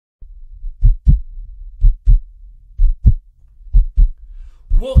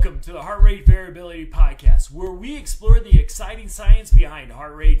Welcome to the Heart Rate Variability Podcast, where we explore the exciting science behind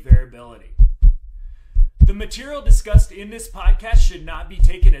heart rate variability. The material discussed in this podcast should not be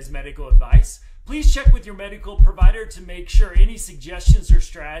taken as medical advice. Please check with your medical provider to make sure any suggestions or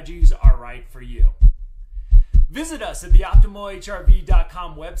strategies are right for you. Visit us at the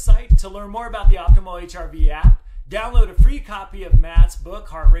OptimalHRV.com website to learn more about the Optimal HRV app, download a free copy of Matt's book,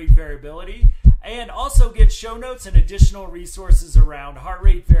 Heart Rate Variability, and also get show notes and additional resources around heart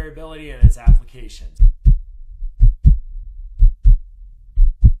rate variability and its applications.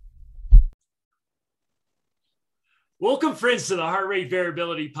 Welcome, friends, to the Heart Rate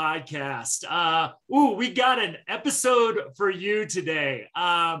Variability Podcast. We got an episode for you today.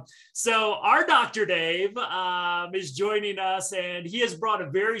 So our Dr. Dave is joining us, and he has brought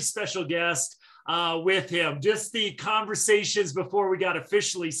a very special guest with him. Just the conversations before we got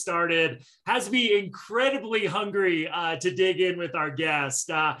officially started has me incredibly hungry to dig in with our guest.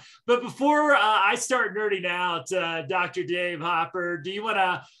 But before I start nerding out, Dr. Dave Hopper, do you want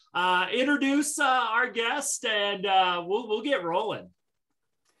to introduce our guest, and we'll get rolling?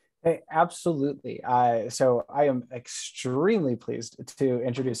 Hey, absolutely. So I am extremely pleased to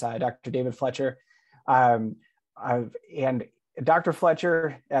introduce Dr. David Fletcher. And Dr.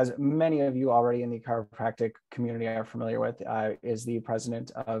 Fletcher, as many of you already in the chiropractic community are familiar with, is the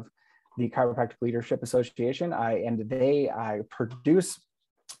president of the Chiropractic Leadership Association, and they produce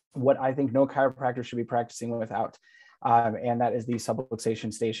what I think no chiropractor should be practicing without, and that is the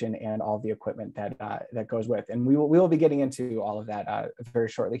subluxation station and all the equipment that goes with. And we will be getting into all of that very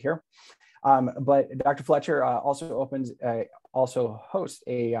shortly here. But Dr. Fletcher also hosts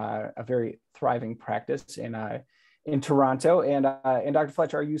a very thriving practice in Toronto, and Dr.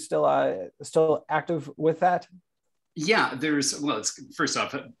 Fletcher, are you still active with that? Yeah, it's first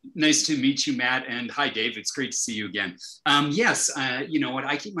off, nice to meet you, Matt, and hi, Dave. It's great to see you again. Yes, you know what?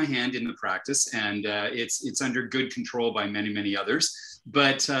 I keep my hand in the practice, and it's under good control by many, many others.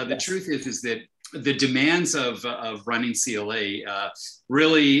 But the truth is that the demands of running CLA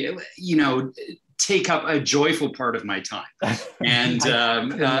really, take up a joyful part of my time. And,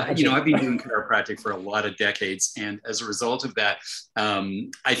 I've been doing chiropractic for a lot of decades. And as a result of that,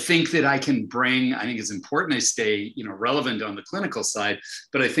 I think that I think it's important I stay, relevant on the clinical side,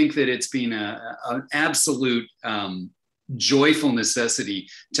 but I think that it's been an absolute joyful necessity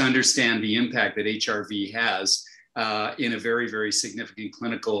to understand the impact that HRV has in a very, very significant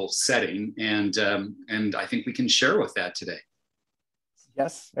clinical setting. And I think we can share with that today.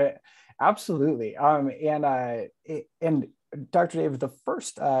 Yes. Absolutely. And Dr. Dave,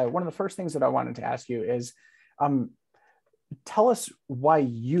 one of the first things that I wanted to ask you is, tell us why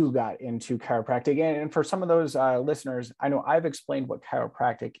you got into chiropractic. And for some of those listeners, I know I've explained what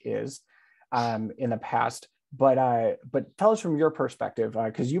chiropractic is in the past, but tell us from your perspective,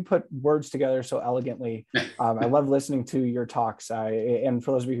 because you put words together so elegantly. I love listening to your talks. And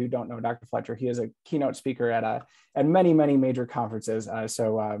for those of you who don't know Dr. Fletcher, he is a keynote speaker at many, many major conferences.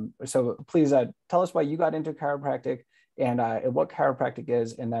 So please tell us why you got into chiropractic and what chiropractic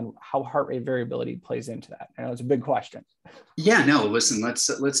is, and then how heart rate variability plays into that. I know it's a big question. Yeah, no, listen,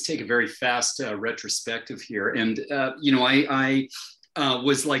 let's take a very fast retrospective here. And, I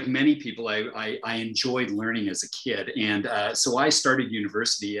was like many people, I enjoyed learning as a kid. And so I started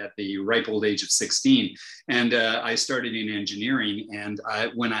university at the ripe old age of 16. And I started in engineering. And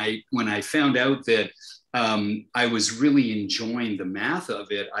when I found out that I was really enjoying the math of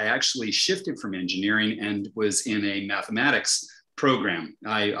it, I actually shifted from engineering and was in a mathematics program.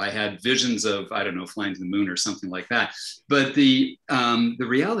 I had visions of, flying to the moon or something like that. But the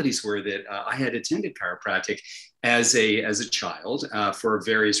realities were that I had attended chiropractic as a child for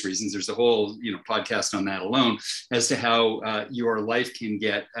various reasons. There's a whole podcast on that alone as to how your life can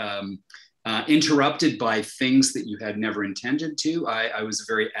get interrupted by things that you had never intended to. I was a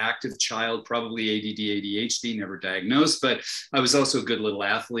very active child, probably ADD, ADHD, never diagnosed, but I was also a good little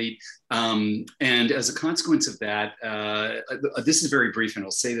athlete. And as a consequence of that, this is very brief, and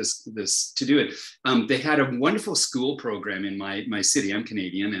I'll say this to do it. They had a wonderful school program in my city. I'm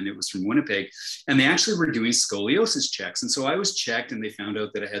Canadian, and it was from Winnipeg, and they actually were doing scoliosis checks. And so I was checked, and they found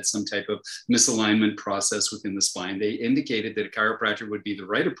out that I had some type of misalignment process within the spine. They indicated that a chiropractor would be the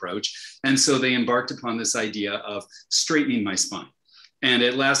right approach. And so they embarked upon this idea of straightening my spine. And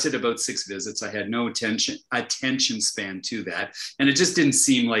it lasted about 6 visits. I had no attention span to that. And it just didn't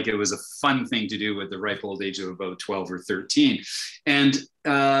seem like it was a fun thing to do at the ripe old age of about 12 or 13. And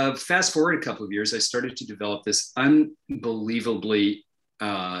fast forward a couple of years, I started to develop this unbelievably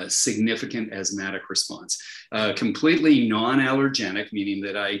significant asthmatic response, completely non-allergenic, meaning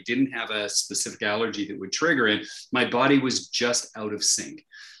that I didn't have a specific allergy that would trigger it. My body was just out of sync.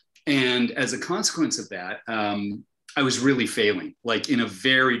 And as a consequence of that, I was really failing, like in a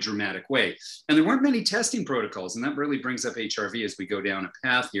very dramatic way. And there weren't many testing protocols. And that really brings up HRV as we go down a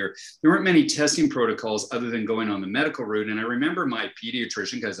path here. There weren't many testing protocols other than going on the medical route. And I remember my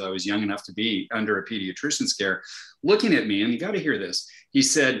pediatrician, because I was young enough to be under a pediatrician's care, looking at me, and you got to hear this. He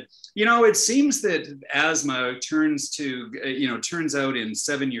said, you know, it seems that asthma turns out in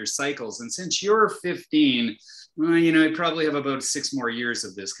 7-year cycles. And since you're 15, well, you know, you probably have about 6 more years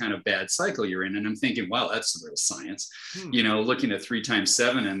of this kind of bad cycle you're in. And I'm thinking, wow, that's the real science, you know, looking at 3 times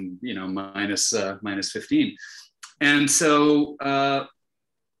 7 and, you know, minus 15. And so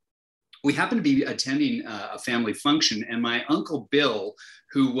we happened to be attending a family function, and my Uncle Bill,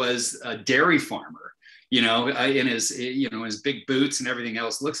 who was a dairy farmer, you know, in his, you know, his big boots and everything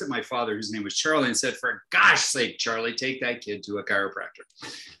else, looks at my father, whose name was Charlie, and said, for gosh sake, Charlie, take that kid to a chiropractor.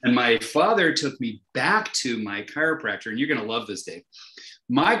 And my father took me back to my chiropractor, and you're going to love this, Dave.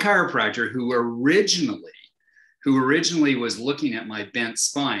 My chiropractor, who originally was looking at my bent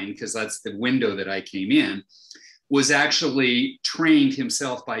spine, because that's the window that I came in, was actually trained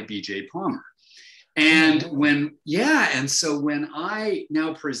himself by BJ Palmer. And so when I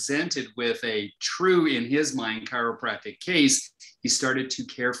now presented with a true, in his mind, chiropractic case, he started to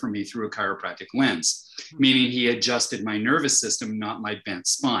care for me through a chiropractic lens, meaning he adjusted my nervous system, not my bent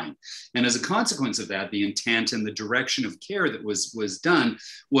spine. And as a consequence of that, the intent and the direction of care that was done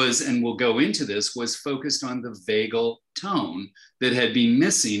was, and we'll go into this, was focused on the vagal tone that had been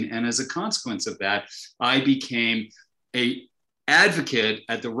missing. And as a consequence of that, I became a advocate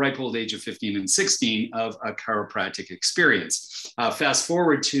at the ripe old age of 15 and 16 of a chiropractic experience. Fast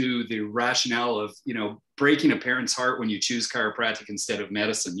forward to the rationale of, you know, breaking a parent's heart when you choose chiropractic instead of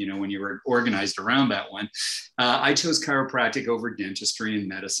medicine, you know, when you were organized around that one. I chose chiropractic over dentistry and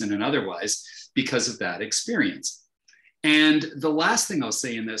medicine and otherwise because of that experience. And the last thing I'll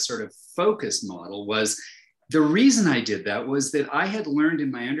say in that sort of focus model was, the reason I did that was that I had learned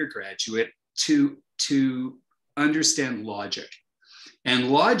in my undergraduate to understand logic.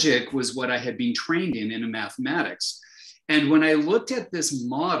 And logic was what I had been trained in mathematics. And when I looked at this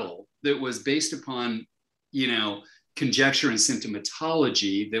model that was based upon, you know, conjecture and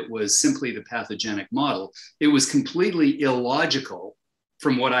symptomatology, that was simply the pathogenic model, it was completely illogical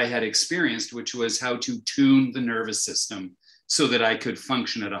from what I had experienced, which was how to tune the nervous system so that I could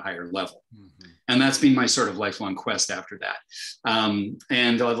function at a higher level. Mm-hmm. And that's been my sort of lifelong quest after that.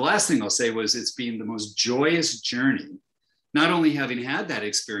 And the last thing I'll say was, it's been the most joyous journey, not only having had that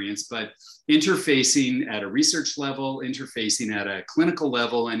experience, but interfacing at a research level, interfacing at a clinical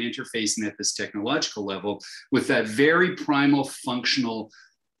level, and interfacing at this technological level with that very primal, functional,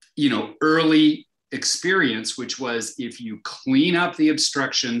 you know, early experience, which was, if you clean up the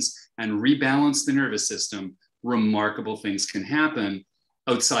obstructions and rebalance the nervous system, remarkable things can happen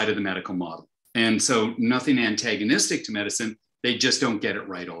outside of the medical model. And so nothing antagonistic to medicine, they just don't get it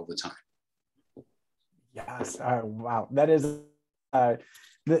right all the time. Yes. Wow. That is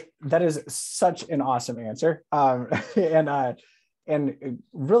such an awesome answer. And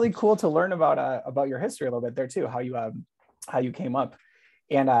really cool to learn about your history a little bit there too, how you came up.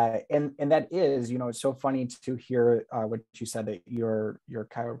 And that is, you know, it's so funny to hear what you said, that your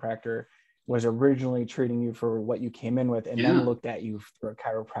chiropractor was originally treating you for what you came in with, and then looked at you through a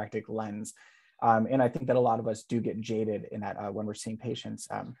chiropractic lens. And I think that a lot of us do get jaded in that when we're seeing patients,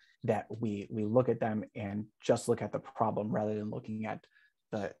 that we look at them and just look at the problem rather than looking at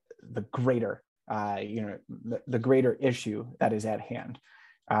the greater, the greater issue that is at hand.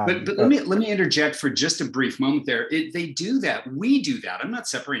 But let me interject for just a brief moment there. They do that. We do that. I'm not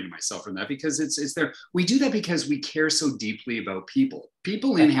separating myself from that, because it's there. We do that because we care so deeply about people.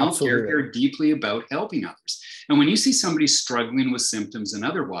 People in healthcare care deeply about helping others. And when you see somebody struggling with symptoms and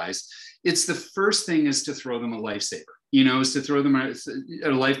otherwise, it's the first thing is to throw them a lifesaver, you know, is to throw them a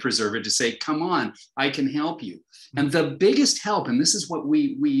life preserver, to say, come on, I can help you. And the biggest help, and this is what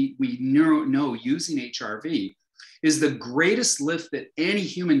we know using HRV, is the greatest lift that any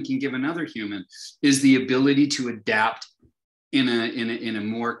human can give another human, is the ability to adapt in a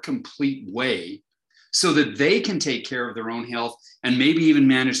more complete way, so that they can take care of their own health and maybe even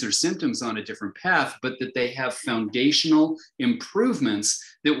manage their symptoms on a different path, but that they have foundational improvements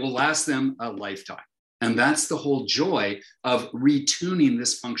that will last them a lifetime. And that's the whole joy of retuning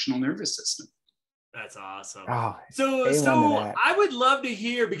this functional nervous system. That's awesome. Oh, So amen to that. I would love to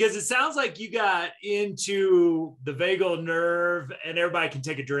hear, because it sounds like you got into the vagal nerve, and everybody can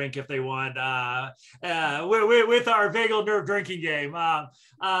take a drink if they want with our vagal nerve drinking game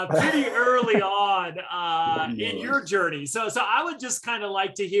pretty early on in your journey. So I would just kind of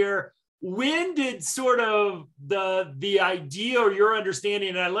like to hear, when did sort of the idea or your understanding,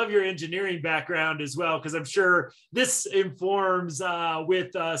 and I love your engineering background as well, because I'm sure this informs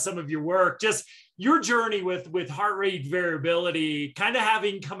with some of your work, just your journey with heart rate variability, kind of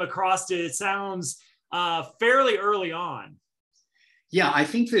having come across it sounds fairly early on. Yeah, I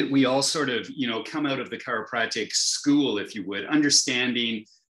think that we all sort of, come out of the chiropractic school, if you would, understanding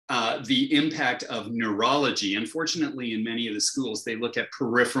the impact of neurology. Unfortunately, in many of the schools, they look at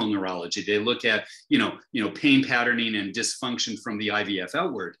peripheral neurology. They look at, pain patterning and dysfunction from the IVF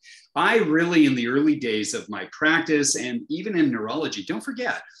outward. I really, in the early days of my practice and even in neurology, don't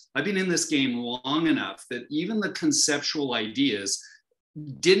forget, I've been in this game long enough that even the conceptual ideas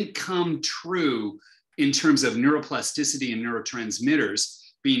didn't come true in terms of neuroplasticity and neurotransmitters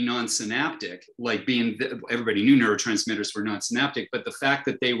being non-synaptic, everybody knew neurotransmitters were non-synaptic, but the fact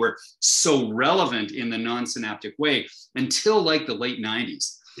that they were so relevant in the non-synaptic way until like the late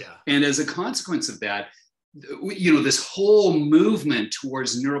 90s. Yeah. And as a consequence of that, this whole movement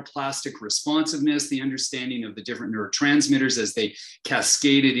towards neuroplastic responsiveness, the understanding of the different neurotransmitters as they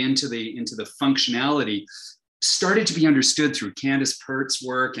cascaded into the functionality, started to be understood through Candace Pert's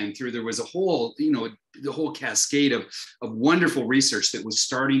work, and there was a whole, the whole cascade of wonderful research that was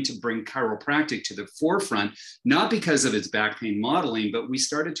starting to bring chiropractic to the forefront, not because of its back pain modeling, but we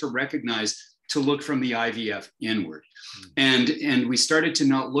started to recognize to look from the IVF inward. And we started to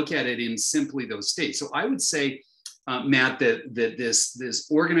not look at it in simply those states. So I would say, Matt, that this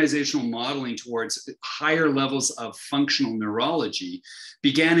organizational modeling towards higher levels of functional neurology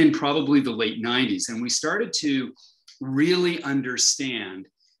began in probably the late 90s. And we started to really understand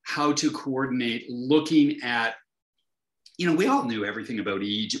how to coordinate, looking at, we all knew everything about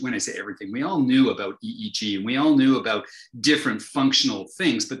EEG. When I say everything, we all knew about EEG, and we all knew about different functional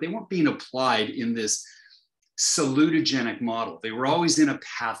things, but they weren't being applied in this salutogenic model. They were always in a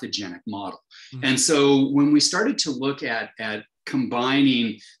pathogenic model. Mm-hmm. And so when we started to look at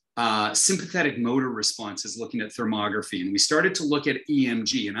combining sympathetic motor responses, looking at thermography, and we started to look at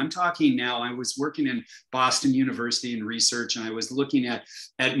EMG, and I'm talking now, I was working in Boston University in research, and I was looking at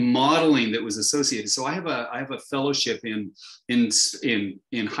modeling that was associated. So I have a fellowship in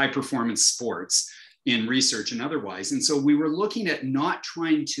high performance sports, in research and otherwise. And so we were looking at not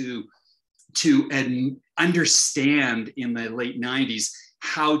trying to understand in the late 90s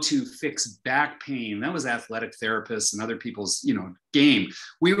how to fix back pain. That was athletic therapists and other people's, game.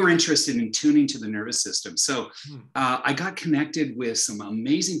 We were interested in tuning to the nervous system. So I got connected with some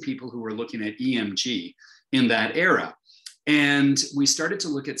amazing people who were looking at EMG in that era. And we started to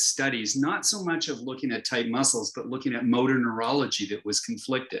look at studies, not so much of looking at tight muscles, but looking at motor neurology that was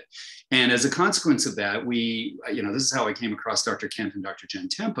conflicted. And as a consequence of that, this is how I came across Dr. Kent and Dr. Jen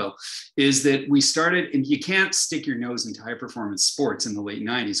Tempo, is that we started, and you can't stick your nose into high performance sports in the late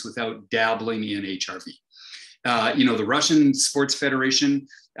 90s without dabbling in HRV. The Russian Sports Federation,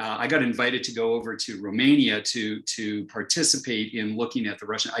 I got invited to go over to Romania to participate in looking at the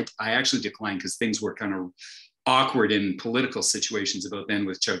Russian. I actually declined because things were kind of awkward in political situations about then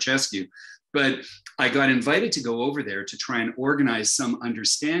with Ceausescu. But I got invited to go over there to try and organize some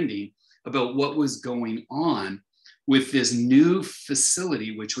understanding about what was going on with this new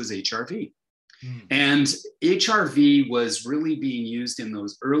facility, which was HRV. And HRV was really being used in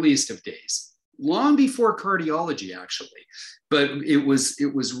those earliest of days, long before cardiology, actually. But it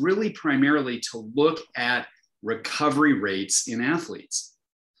was really primarily to look at recovery rates in athletes.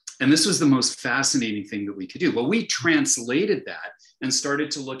 And this was the most fascinating thing that we could do. Well, we translated that and started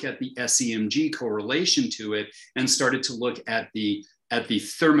to look at the SEMG correlation to it, and started to look at the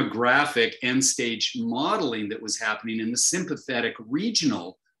thermographic end stage modeling that was happening in the sympathetic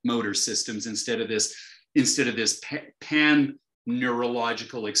regional motor systems instead of this pan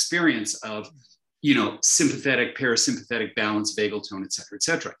neurological experience of sympathetic, parasympathetic, balance, vagal tone, et cetera, et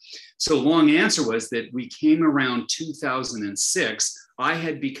cetera. So long answer was that we came around 2006. I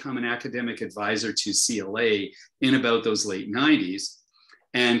had become an academic advisor to CLA in about those late 90s.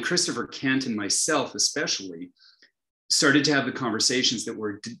 And Christopher Kent and myself especially started to have the conversations that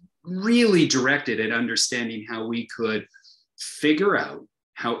were really directed at understanding how we could figure out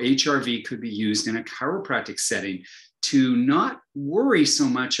how HRV could be used in a chiropractic setting to not worry so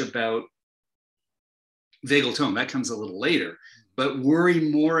much about vagal tone. That comes a little later, but worry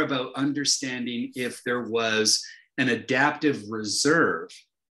more about understanding if there was an adaptive reserve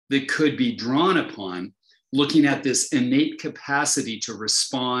that could be drawn upon looking at this innate capacity to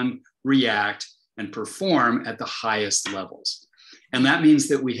respond, react, and perform at the highest levels. And that means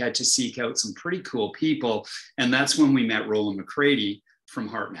that we had to seek out some pretty cool people. And that's when we met Roland McCready from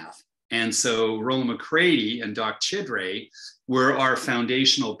HeartMath. And so Roland McCready and Doc Chidre were our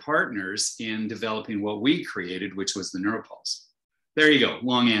foundational partners in developing what we created, which was the Neuropulse. There you go,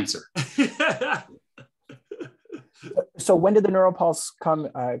 long answer. So when did the Neuropulse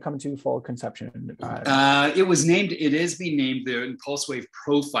come to full conception? It is being named the Pulse Wave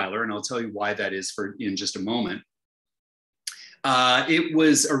Profiler, and I'll tell you why that is in just a moment. It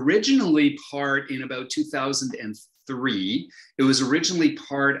was originally in about 2003. It was originally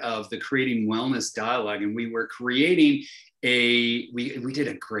part of the Creating Wellness Dialogue, and we were creating we did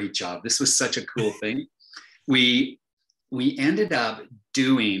a great job. This was such a cool thing. We ended up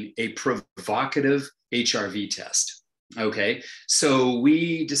doing a provocative HRV test. Okay, so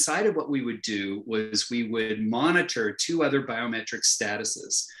we decided what we would do was we would monitor 2 other biometric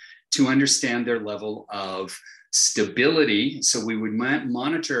statuses to understand their level of stability. So we would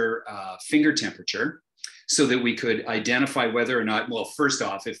monitor finger temperature so that we could identify whether or not, well, first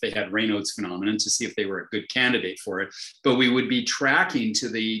off, if they had Raynaud's phenomenon to see if they were a good candidate for it, but we would be tracking to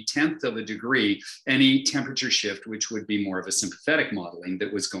the 10th of a degree any temperature shift, which would be more of a sympathetic modeling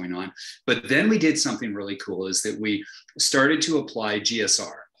that was going on. But then we did something really cool, is that we started to apply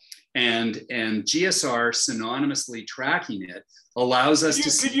GSR. And GSR, synonymously tracking it, allows us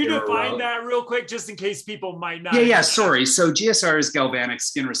to see. Could you define that real quick, just in case people might not? Yeah, sorry. So GSR is galvanic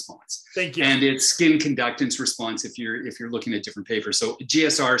skin response. Thank you. And it's skin conductance response if you're looking at different papers. So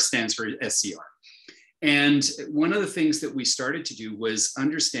GSR stands for SCR. And one of the things that we started to do was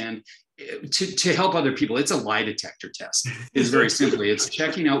understand, to help other people, it's a lie detector test. It's very simply, it's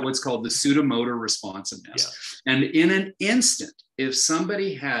checking out what's called the pseudomotor responsiveness. Yeah. And in an instant, if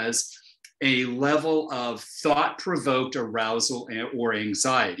somebody has a level of thought-provoked arousal or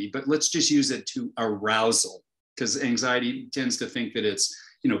anxiety, but let's just use it to arousal, because anxiety tends to think that it's,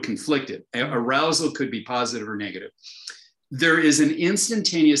 conflicted. Arousal could be positive or negative. There is an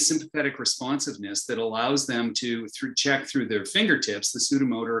instantaneous sympathetic responsiveness that allows them to check through their fingertips the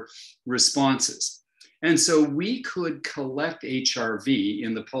pseudomotor responses. And so we could collect HRV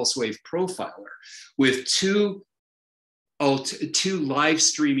in the Pulse Wave Profiler with two live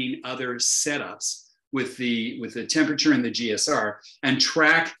streaming other setups with the temperature and the GSR, and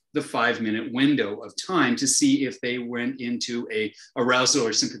track the 5-minute window of time to see if they went into a arousal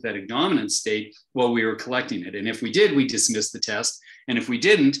or sympathetic dominant state while we were collecting it. And if we did, we dismissed the test. And if we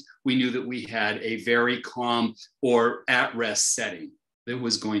didn't, we knew that we had a very calm or at-rest setting that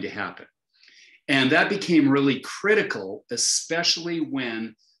was going to happen. And that became really critical, especially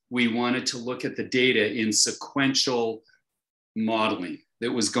when we wanted to look at the data in sequential modeling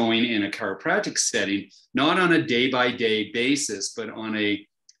that was going in a chiropractic setting, not on a day-by-day basis, but on a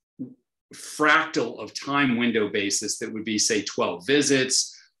fractal of time window basis that would be, say, 12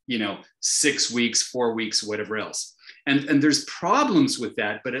 visits, 6 weeks, 4 weeks, whatever else. And there's problems with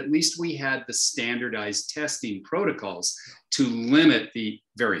that, but at least we had the standardized testing protocols to limit the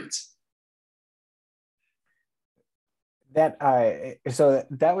variance. So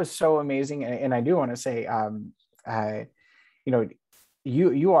that was so amazing. And I do want to say,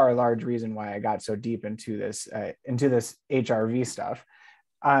 you are a large reason why I got so deep into this HRV stuff.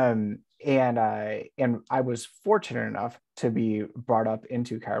 And I was fortunate enough to be brought up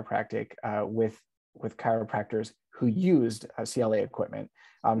into chiropractic with chiropractors who used CLA equipment.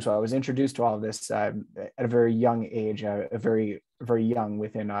 So I was introduced to all of this at a very young age, very, very young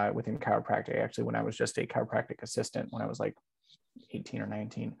within chiropractic, actually, when I was just a chiropractic assistant when I was like 18 or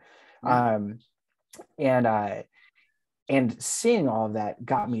 19. And seeing all of that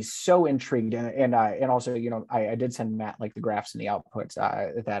got me so intrigued, and also, I did send Matt like the graphs and the outputs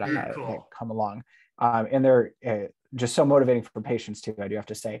that come along, and they're just so motivating for patients too, I do have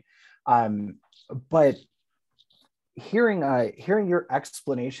to say. But hearing your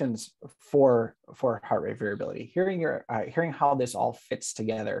explanations for heart rate variability, hearing how this all fits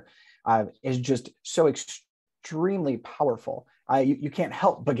together, is just so extremely powerful. You can't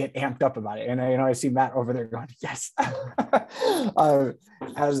help but get amped up about it, and I see Matt over there going yes, as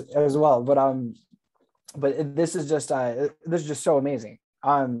well. But this is just so amazing.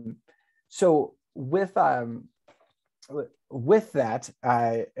 So with that,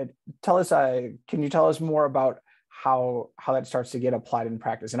 can you tell us more about how that starts to get applied in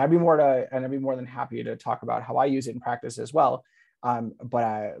practice? And I'd be more than happy to talk about how I use it in practice as well.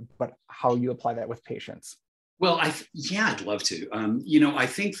 But how you apply that with patients. Well, yeah, I'd love to. I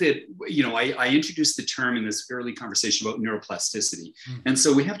think that, I introduced the term in this early conversation about neuroplasticity. Mm-hmm. And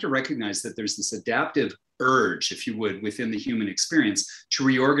so we have to recognize that there's this adaptive urge, if you would, within the human experience to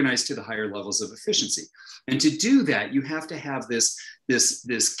reorganize to the higher levels of efficiency. And to do that, you have to have this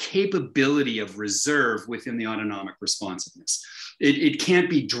capability of reserve within the autonomic responsiveness. It can't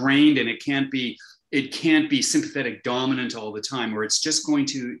be drained, and it can't be sympathetic dominant all the time, or it's just going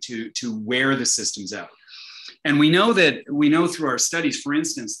to wear the systems out. And we know through our studies, for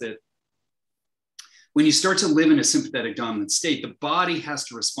instance, that when you start to live in a sympathetic dominant state, the body has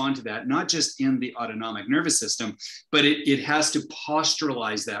to respond to that, not just in the autonomic nervous system, but it has to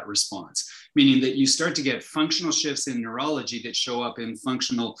posturalize that response, meaning that you start to get functional shifts in neurology that show up in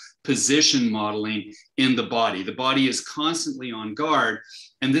functional position modeling in the body. The body is constantly on guard,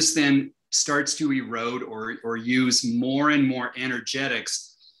 and this then starts to erode or use more and more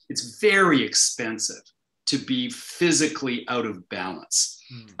energetics. It's very expensive to be physically out of balance.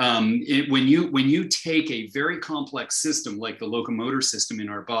 When you take a very complex system like the locomotor system in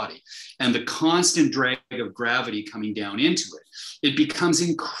our body and the constant drag of gravity coming down into it, it becomes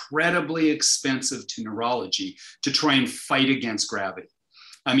incredibly expensive to neurology to try and fight against gravity.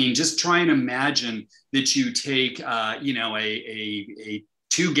 I mean, just try and imagine that you take, a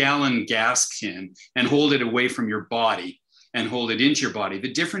 2-gallon gas can and hold it away from your body and hold it into your body.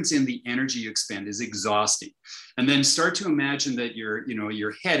 The difference in the energy you expend is exhausting. And then start to imagine that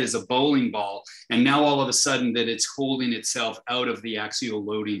your head is a bowling ball, and now all of a sudden that it's holding itself out of the axial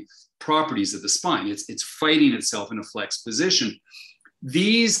loading properties of the spine. It's fighting itself in a flexed position.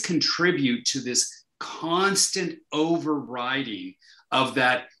 These contribute to this constant overriding of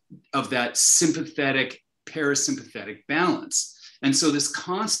that sympathetic parasympathetic balance. And so this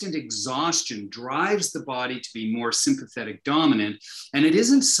constant exhaustion drives the body to be more sympathetic dominant. And it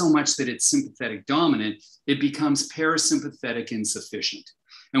isn't so much that it's sympathetic dominant, it becomes parasympathetic insufficient.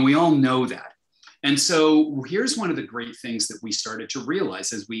 And we all know that. And so here's one of the great things that we started to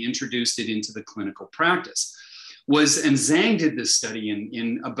realize as we introduced it into the clinical practice and Zhang did this study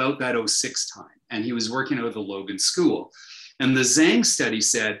in about that 2006 time. And he was working out of the Logan School. And the Zhang study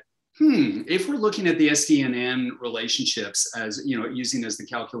said, if we're looking at the SDNN relationships as, using as the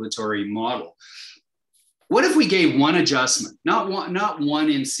calculatory model, what if we gave one adjustment, not one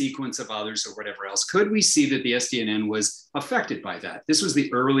in sequence of others or whatever else? Could we see that the SDNN was affected by that? This was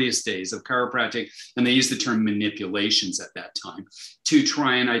the earliest days of chiropractic, and they used the term manipulations at that time to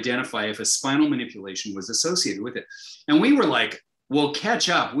try and identify if a spinal manipulation was associated with it. And we were like, well, catch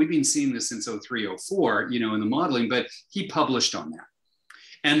up. We've been seeing this since 2003, 2004, in the modeling, but he published on that.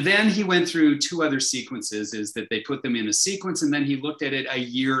 And then he went through 2 other sequences, is that they put them in a sequence, and then he looked at it a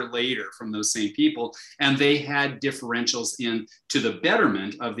year later from those same people, and they had differentials to the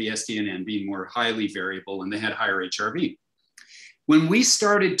betterment of the SDNN being more highly variable, and they had higher HRV. When we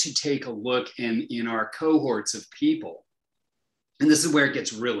started to take a look in our cohorts of people, and this is where it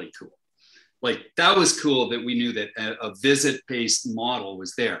gets really cool. Like, that was cool that we knew that a visit-based model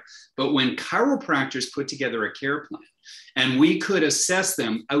was there. But when chiropractors put together a care plan, and we could assess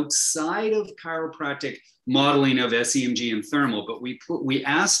them outside of chiropractic modeling of SEMG and thermal, but we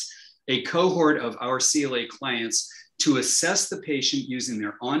asked a cohort of our CLA clients to assess the patient using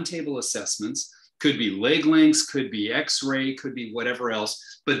their on-table assessments, could be leg lengths, could be X-ray, could be whatever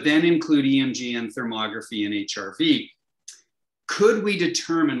else, but then include EMG and thermography and HRV. Could we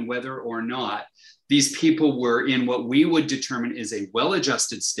determine whether or not these people were in what we would determine is a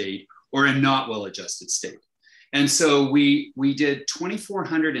well-adjusted state or a not well-adjusted state? And so we did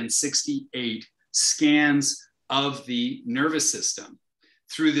 2,468 scans of the nervous system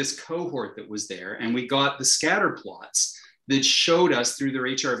through this cohort that was there. And we got the scatter plots that showed us through their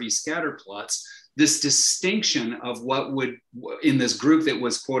HRV scatter plots this distinction of what would, in this group that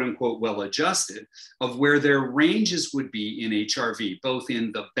was quote unquote well-adjusted, of where their ranges would be in HRV, both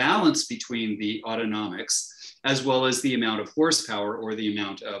in the balance between the autonomics as well as the amount of horsepower or the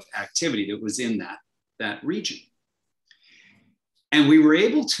amount of activity that was in that region. And we were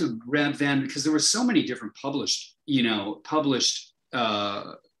able to then, because there were so many different published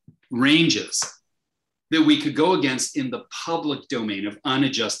ranges that we could go against in the public domain of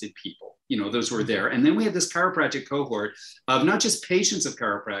unadjusted people. Those were there. And then we had this chiropractic cohort of not just patients of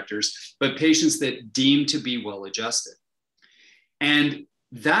chiropractors, but patients that deemed to be well-adjusted. And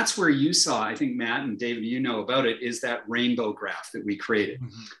that's where you saw, I think Matt and David, about it, is that rainbow graph that we created.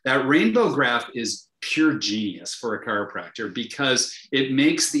 Mm-hmm. That rainbow graph is pure genius for a chiropractor because it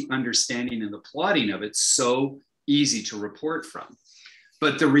makes the understanding and the plotting of it so easy to report from.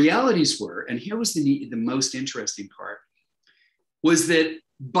 But the realities were, and here was the most interesting part, was that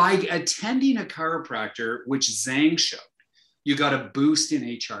by attending a chiropractor, which Zhang showed, you got a boost in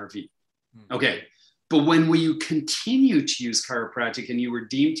HRV. Okay. But when you continue to use chiropractic and you were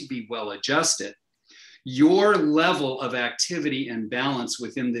deemed to be well adjusted, your level of activity and balance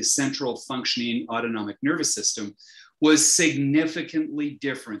within the central functioning autonomic nervous system was significantly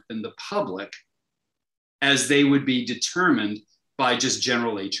different than the public, as they would be determined by just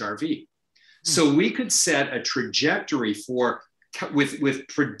general HRV. So we could set a trajectory for with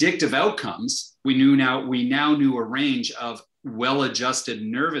predictive outcomes. We now knew a range of well-adjusted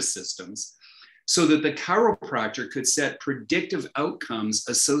nervous systems, so that the chiropractor could set predictive outcomes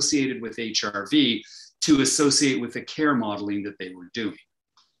associated with HRV to associate with the care modeling that they were doing.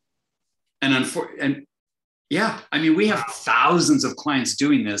 And yeah, I mean, we have thousands of clients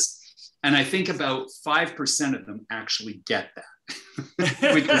doing this, and I think about 5% of them actually get that,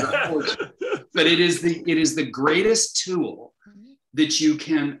 which is unfortunate. But it is the greatest tool that you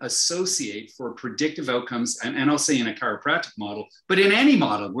can associate for predictive outcomes, and I'll say in a chiropractic model, but in any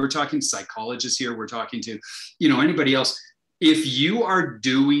model. We're talking psychologists here, we're talking to, anybody else. If you are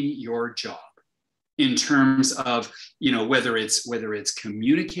doing your job in terms of, whether it's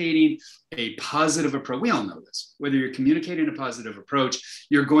communicating a positive approach, we all know this, whether you're communicating a positive approach,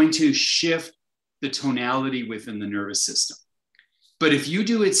 you're going to shift the tonality within the nervous system. But if you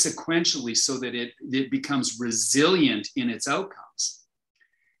do it sequentially so that it becomes resilient in its outcomes,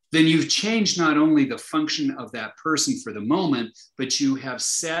 then you've changed not only the function of that person for the moment, but you have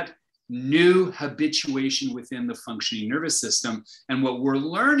set new habituation within the functioning nervous system. And what we're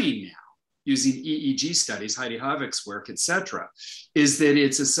learning now, using EEG studies, Heidi Havek's work, et cetera, is that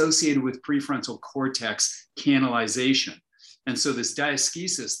it's associated with prefrontal cortex canalization. And so this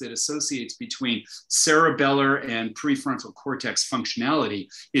diaskesis that associates between cerebellar and prefrontal cortex functionality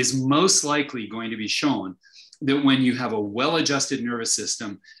is most likely going to be shown that when you have a well-adjusted nervous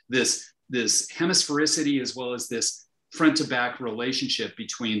system, this hemisphericity as well as this front to back relationship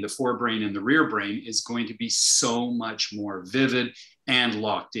between the forebrain and the rear brain is going to be so much more vivid and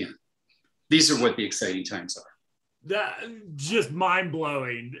locked in. These are what the exciting times are. That just mind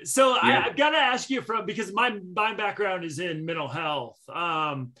blowing. So yeah. I've got to ask you because my background is in mental health.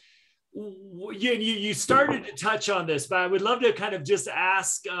 You started to touch on this, but I would love to kind of just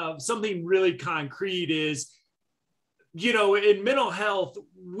ask something really concrete is, in mental health,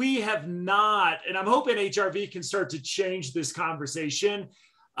 we have not, and I'm hoping HRV can start to change this conversation.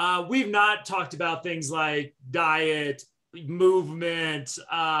 We've not talked about things like diet, movement,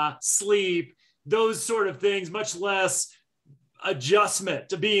 sleep, those sort of things, much less adjustment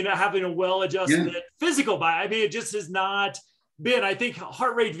to having a well-adjusted physical body. I mean, it just has not been. I think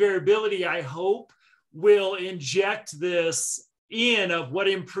heart rate variability, I hope, will inject this in of what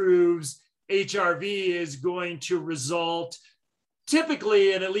improves HRV is going to result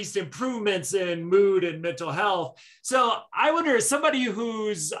typically in at least improvements in mood and mental health. So I wonder, as somebody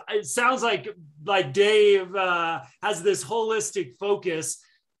it sounds like Dave has this holistic focus,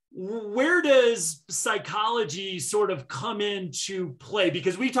 where does psychology sort of come into play?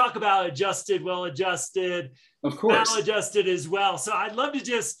 Because we talk about adjusted, well-adjusted, of course, maladjusted as well. So I'd love to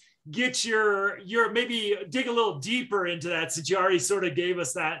just get your maybe dig a little deeper into that, since you already sort of gave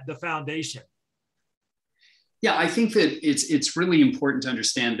us the foundation. Yeah, I think that it's really important to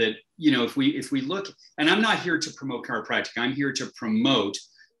understand that, if we look, and I'm not here to promote chiropractic, I'm here to promote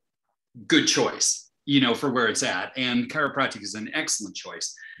good choice, for where it's at. And chiropractic is an excellent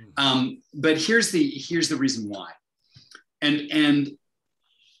choice. But here's the reason why. And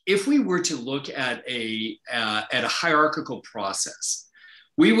if we were to look at a hierarchical process,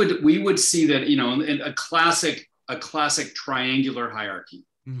 we would see that, in a classic triangular hierarchy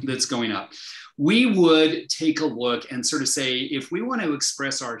that's going up, we would take a look and sort of say, if we want to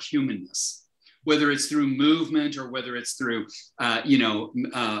express our humanness, whether it's through movement or whether it's through,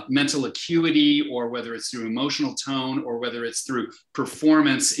 mental acuity, or whether it's through emotional tone, or whether it's through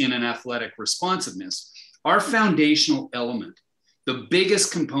performance in an athletic responsiveness, our foundational element, the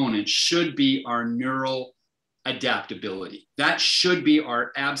biggest component, should be our neural adaptability. That should be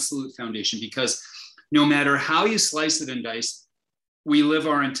our absolute foundation, because no matter how you slice it and dice, we live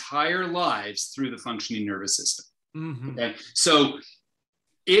our entire lives through the functioning nervous system. Okay? So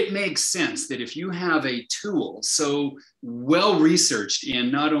it makes sense that if you have a tool so well researched in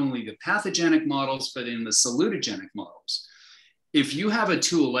not only the pathogenic models, but in the salutogenic models, if you have a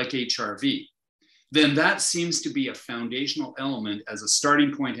tool like HRV, then that seems to be a foundational element as a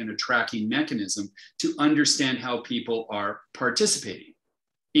starting point and a tracking mechanism to understand how people are participating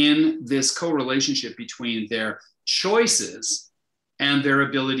in this co-relationship between their choices and their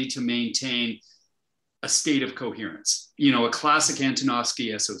ability to maintain a state of coherence, you know, a classic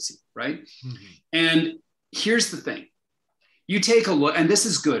Antonovsky SOC, right? Mm-hmm. And here's the thing. You take a look, and this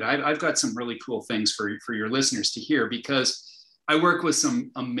is good. I've got some really cool things for your listeners to hear, because I work with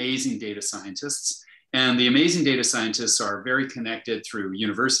some amazing data scientists, and the amazing data scientists are very connected through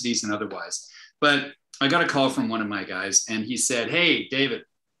universities and otherwise. But I got a call from one of my guys, and he said, "Hey, David,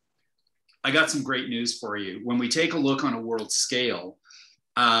 I got some great news for you. When we take a look on a world scale,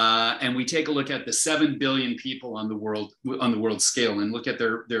 and we take a look at the 7 billion people on the world scale, and look at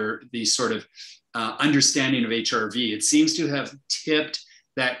the sort of understanding of HRV, it seems to have tipped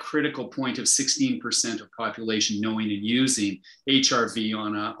that critical point of 16% of population knowing and using HRV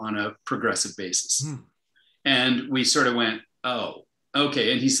on a progressive basis." And we sort of went, "Oh,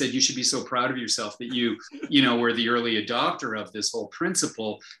 okay." And he said, "You should be so proud of yourself that you were the early adopter of this whole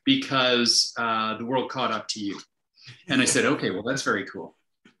principle, because the world caught up to you." And I said, "Okay, well, that's very cool."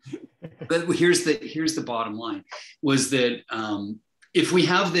 But here's the bottom line, was that if we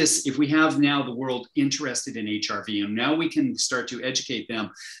have now the world interested in HRV, and now we can start to educate them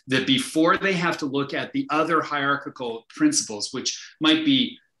that before they have to look at the other hierarchical principles, which might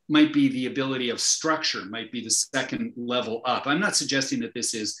be the ability of structure, might be the second level up. I'm not suggesting that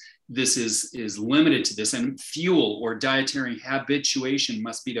this is limited to this, and fuel or dietary habituation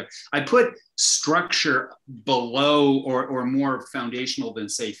must be there. I put structure below or more foundational than,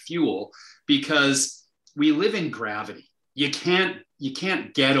 say, fuel, because we live in gravity. You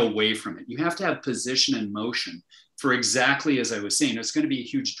can't get away from it. You have to have position and motion for, exactly as I was saying. It's going to be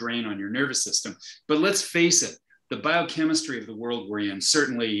a huge drain on your nervous system. But let's face it, the biochemistry of the world we're in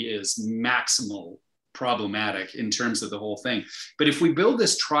certainly is maximal problematic in terms of the whole thing. But if we build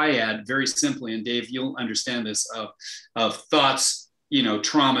this triad very simply, and Dave, you'll understand this, of thoughts,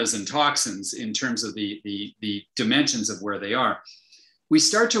 traumas and toxins in terms of the dimensions of where they are, we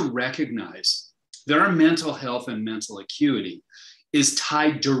start to recognize that our mental health and mental acuity is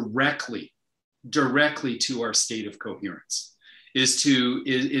tied directly to our state of coherence. Is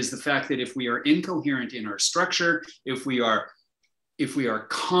the fact that if we are incoherent in our structure, if we are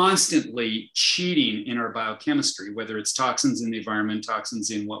constantly cheating in our biochemistry, whether it's toxins in the environment,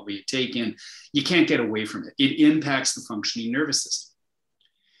 toxins in what we take in, you can't get away from it. It impacts the functioning nervous system.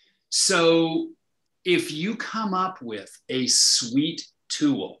 So if you come up with a sweet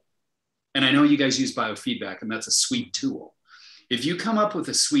tool, and I know you guys use biofeedback, and that's a sweet tool. If you come up with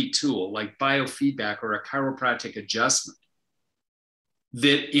a sweet tool like biofeedback or a chiropractic adjustment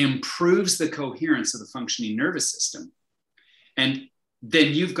that improves the coherence of the functioning nervous system, and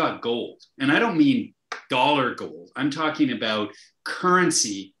then you've got gold. And I don't mean dollar gold. I'm talking about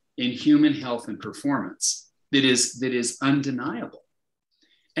currency in human health and performance that is undeniable.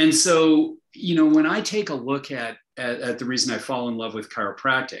 And so, when I take a look at the reason I fall in love with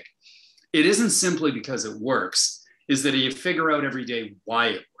chiropractic, it isn't simply because it works, is that you figure out every day why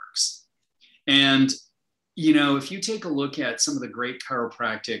it works. And, if you take a look at some of the great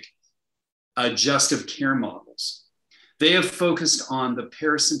chiropractic adjustive care models, they have focused on the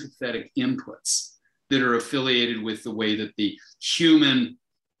parasympathetic inputs that are affiliated with the way that the human,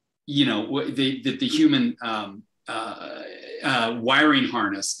 wiring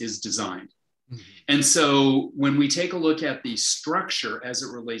harness is designed. And so when we take a look at the structure as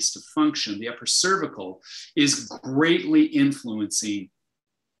it relates to function, the upper cervical is greatly influencing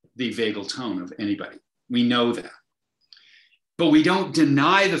the vagal tone of anybody. We know that. But we don't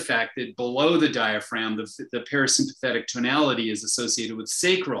deny the fact that below the diaphragm, the parasympathetic tonality is associated with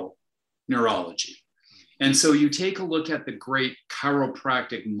sacral neurology. And so you take a look at the great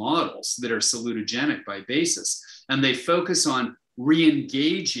chiropractic models that are salutogenic by basis, and they focus on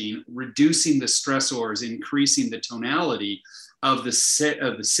re-engaging, reducing the stressors, increasing the tonality of the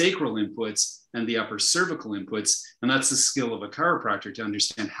sacral inputs and the upper cervical inputs. And that's the skill of a chiropractor, to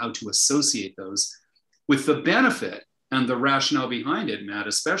understand how to associate those with the benefit and the rationale behind it, Matt,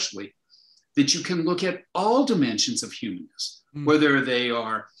 especially, that you can look at all dimensions of humanness, whether they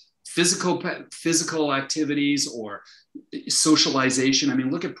are physical activities or socialization. I mean,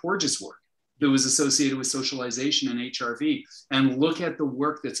 look at Porges' work that was associated with socialization and HRV, and look at the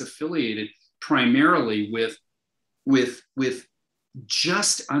work that's affiliated primarily with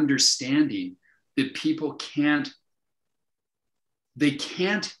just understanding that people can't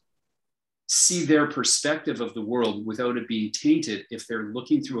see their perspective of the world without it being tainted if they're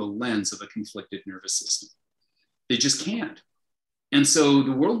looking through a lens of a conflicted nervous system. They just can't. And so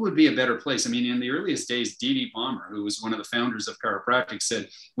the world would be a better place. I mean, in the earliest days, D.D. Palmer, who was one of the founders of chiropractic, said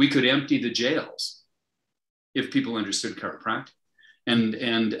we could empty the jails if people understood chiropractic. And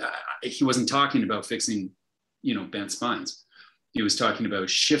he wasn't talking about fixing, bent spines. He was talking about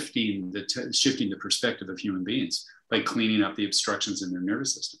shifting the perspective of human beings by cleaning up the obstructions in their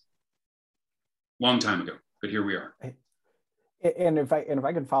nervous system. Long time ago, but here we are. And if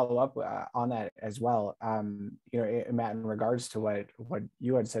I could follow up on that as well, Matt, in regards to what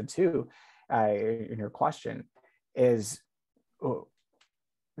you had said too, in your question, is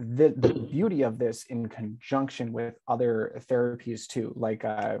the beauty of this in conjunction with other therapies too, like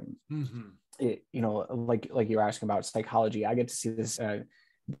like you were asking about psychology. I get to see this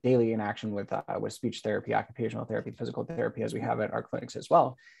daily in action with speech therapy, occupational therapy, physical therapy, as we have at our clinics as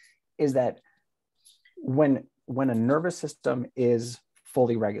well. Is that when a nervous system is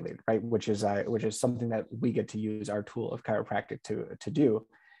fully regulated, right, which is something that we get to use our tool of chiropractic to do,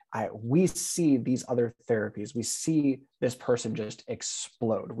 we see these other therapies, we see this person just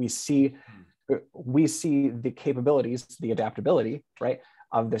explode. We see the capabilities, the adaptability, right,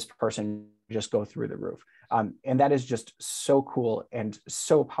 of this person just go through the roof. And that is just so cool and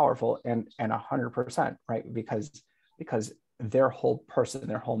so powerful and 100%, right, because their whole person,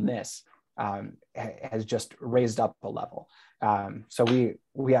 their wholeness has just raised up a level. So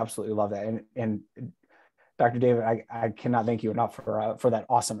we absolutely love that. And Dr. David, I cannot thank you enough for that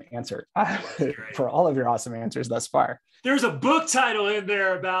awesome answer, for all of your awesome answers thus far. There's a book title in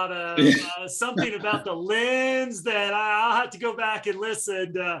there about something about the lens that I'll have to go back and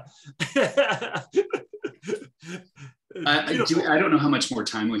listen. I don't know how much more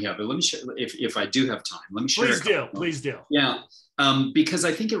time we have, but let me share, if I do have time, let me share. Please do. Yeah. Because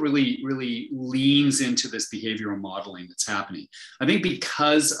I think it really leans into this behavioral modeling that's happening. I think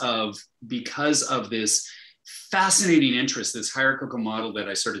because of this fascinating interest, this hierarchical model that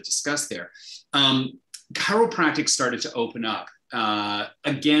I sort of discussed there, chiropractic started to open up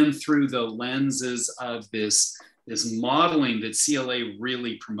again through the lenses of this modeling that CLA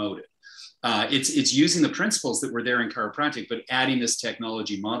really promoted. It's using the principles that were there in chiropractic, but adding this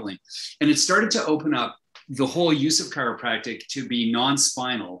technology modeling, and it started to open up the whole use of chiropractic to be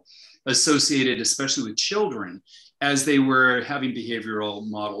non-spinal, associated especially with children as they were having behavioral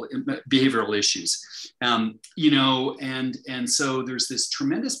issues. And so there's this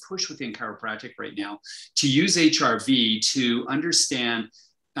tremendous push within chiropractic right now to use HRV to understand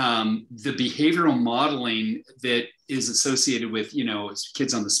the behavioral modeling that is associated with,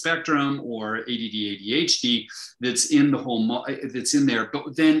 kids on the spectrum or ADD, ADHD, that's in there,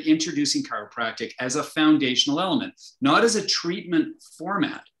 but then introducing chiropractic as a foundational element, not as a treatment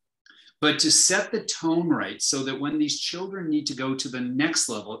format, but to set the tone right so that when these children need to go to the next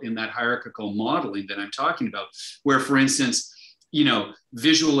level in that hierarchical modeling that I'm talking about, where, for instance,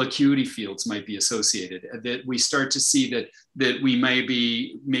 visual acuity fields might be associated, that we start to see that we may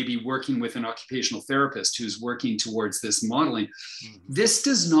be working with an occupational therapist who's working towards this modeling. Mm-hmm. This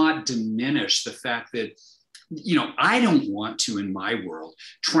does not diminish the fact that, I don't want to, in my world,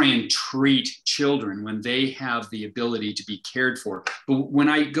 try and treat children when they have the ability to be cared for. But when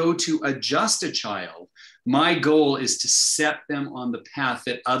I go to adjust a child, my goal is to set them on the path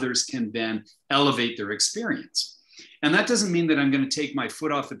that others can then elevate their experience. And that doesn't mean that I'm going to take my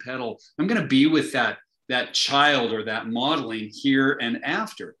foot off the pedal. I'm going to be with that child or that modeling here and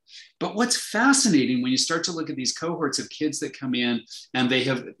after. But what's fascinating when you start to look at these cohorts of kids that come in and they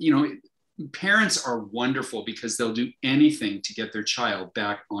have, parents are wonderful because they'll do anything to get their child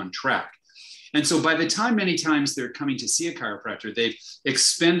back on track. And so by the time many times they're coming to see a chiropractor, they've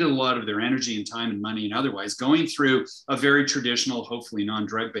expended a lot of their energy and time and money and otherwise going through a very traditional, hopefully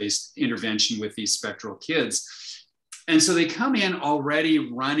non-drug-based intervention with these spectral kids. And so they come in already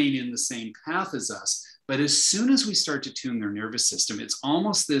running in the same path as us. But as soon as we start to tune their nervous system, it's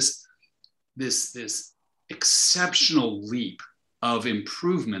almost this exceptional leap of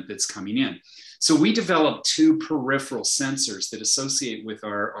improvement that's coming in. So we developed two peripheral sensors that associate with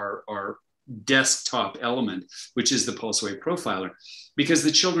our desktop element, which is the pulse wave profiler, because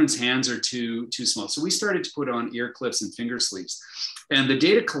the children's hands are too small. So we started to put on ear clips and finger sleeves. And the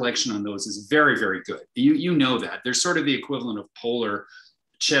data collection on those is very, very good. You know that. They're sort of the equivalent of polar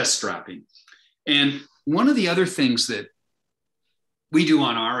chest strapping. And one of the other things that we do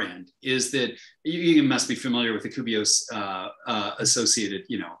on our end is that you must be familiar with the Kubios associated,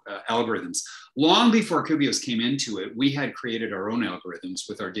 algorithms. Long before Kubios came into it, we had created our own algorithms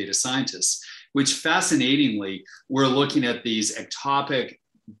with our data scientists, which fascinatingly, we're looking at these ectopic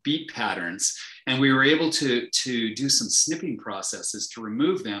beat patterns, and we were able to do some snipping processes to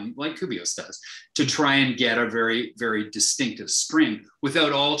remove them, like Kubios does, to try and get a very, very distinctive spring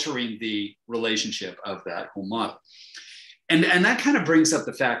without altering the relationship of that whole model. And that kind of brings up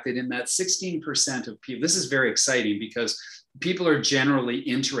the fact that in that 16% of people, this is very exciting because people are generally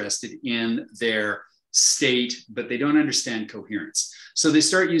interested in their state, but they don't understand coherence. So they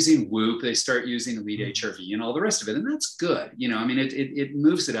start using Whoop, they start using Elite HRV and all the rest of it. And that's good. You know, I mean, it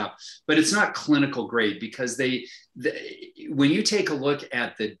moves it up, but it's not clinical grade because when you take a look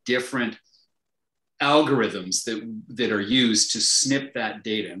at the different algorithms that are used to snip that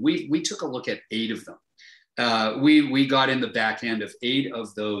data, and we took a look at 8 of them. We got in the back end of 8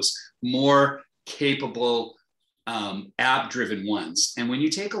 of those more capable app-driven ones. And when you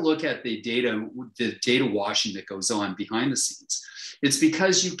take a look at the data washing that goes on behind the scenes, it's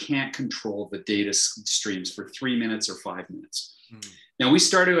because you can't control the data streams for 3 minutes or 5 minutes. Now, we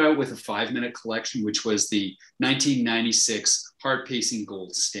started out with a 5-minute collection, which was the 1996 heart pacing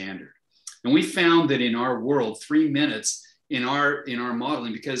gold standard. And we found that in our world, 3 minutes in our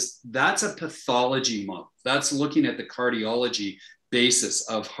modeling, because that's a pathology model, that's looking at the cardiology basis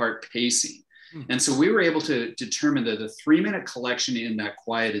of heart pacing. And so we were able to determine that the 3-minute collection in that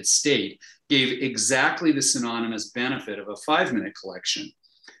quieted state gave exactly the synonymous benefit of a 5-minute collection.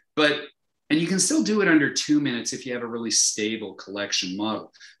 And you can still do it under 2 minutes if you have a really stable collection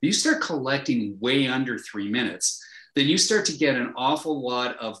model. You start collecting way under 3 minutes, then you start to get an awful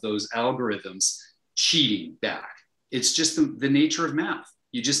lot of those algorithms cheating back. It's just the nature of math.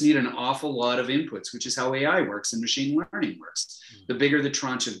 You just need an awful lot of inputs, which is how AI works and machine learning works. The bigger the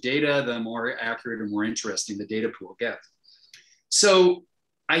tranche of data, the more accurate or more interesting the data pool gets. So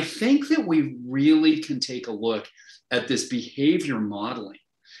I think that we really can take a look at this behavior modeling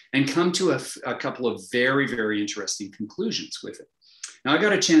and come to a couple of very, very interesting conclusions with it. Now, I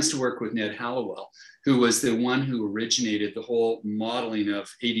got a chance to work with Ned Hallowell, who was the one who originated the whole modeling of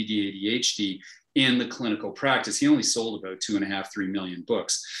ADD, ADHD in the clinical practice. He only sold about 2.5, 3 million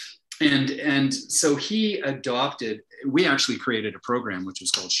books. And so he adopted, we actually created a program which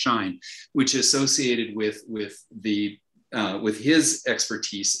was called Shine, which associated with his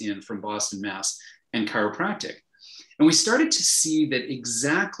expertise from Boston, Mass, and chiropractic. And we started to see that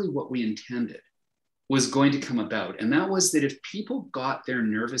exactly what we intended was going to come about. And that was that if people got their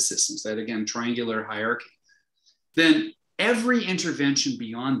nervous systems, that again, triangular hierarchy, then every intervention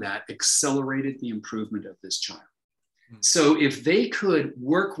beyond that accelerated the improvement of this child. So if they could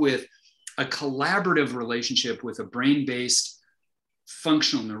work with a collaborative relationship with a brain-based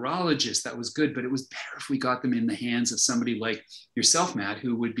functional neurologist, that was good, but it was better if we got them in the hands of somebody like yourself, Matt,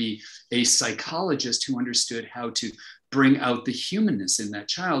 who would be a psychologist who understood how to bring out the humanness in that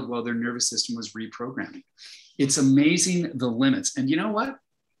child while their nervous system was reprogramming. It's amazing the limits. And you know what?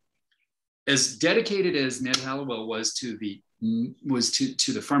 As dedicated as Ned Hallowell was to the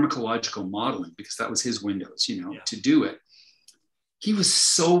pharmacological modeling, because that was his windows, to do it, he was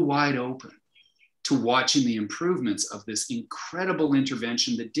so wide open to watching the improvements of this incredible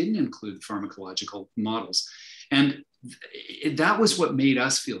intervention that didn't include the pharmacological models. And that was what made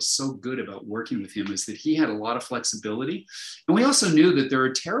us feel so good about working with him, is that he had a lot of flexibility. And we also knew that there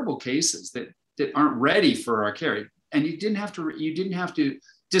are terrible cases that aren't ready for our care. And you didn't have to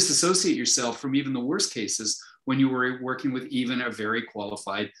disassociate yourself from even the worst cases when you were working with even a very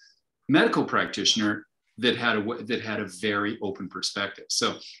qualified medical practitioner that had a very open perspective.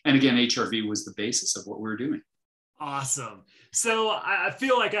 So, and again, HRV was the basis of what we were doing. Awesome. So I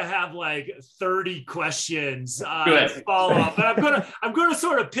feel like I have like 30 questions to follow up, but I'm gonna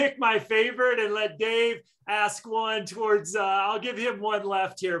sort of pick my favorite and let Dave ask one towards. I'll give him one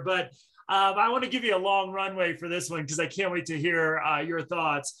left here, but I want to give you a long runway for this one because I can't wait to hear your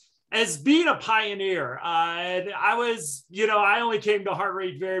thoughts. As being a pioneer, and I was, I only came to heart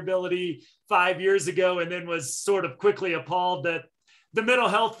rate variability 5 years ago, and then was sort of quickly appalled that the mental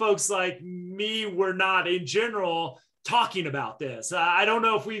health folks like me were not in general talking about this. I don't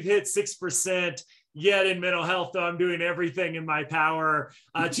know if we've hit 6% yet in mental health, though I'm doing everything in my power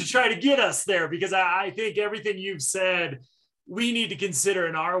to try to get us there, because I think everything you've said, we need to consider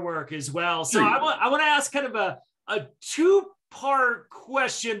in our work as well. So I want to ask kind of a two-part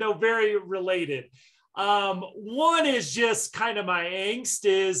question, though very related. One is just kind of my angst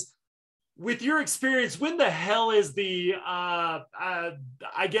is, with your experience, when the hell is the,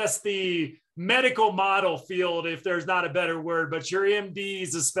 I guess, the medical model field, if there's not a better word, but your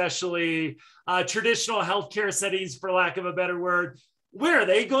MDs, especially traditional healthcare settings, for lack of a better word, when are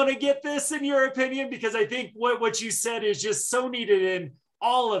they going to get this, in your opinion? Because I think what you said is just so needed in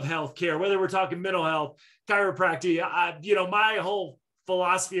all of healthcare, whether we're talking mental health, chiropractic. My whole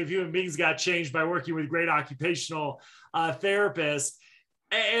philosophy of human beings got changed by working with great occupational therapists.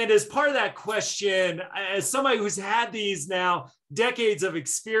 And as part of that question, as somebody who's had these now decades of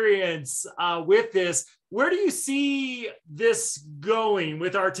experience with this, where do you see this going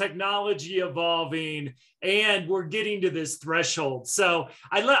with our technology evolving and we're getting to this threshold? So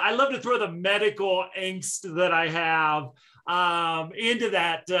I love to throw the medical angst that I have into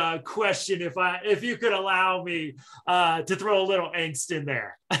that question, if you could allow me to throw a little angst in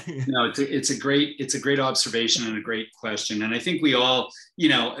there. No, it's a great observation and a great question. And I think we all,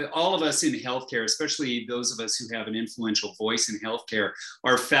 all of us in healthcare, especially those of us who have an influential voice in healthcare,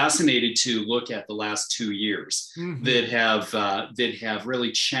 are fascinated to look at the last 2 years that have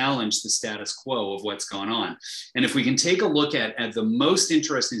really challenged the status quo of what's gone on. And if we can take a look at the most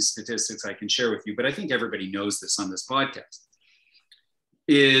interesting statistics I can share with you, but I think everybody knows this on this podcast,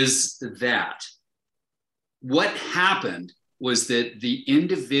 is that what happened was that the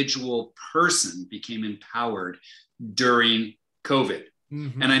individual person became empowered during COVID.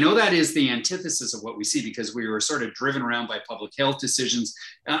 And I know that is the antithesis of what we see, because we were sort of driven around by public health decisions.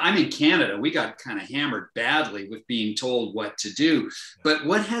 I'm in Canada. We got kind of hammered badly with being told what to do. But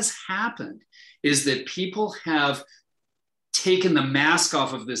what has happened is that people have taken the mask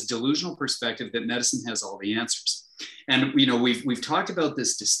off of this delusional perspective that medicine has all the answers. And we've talked about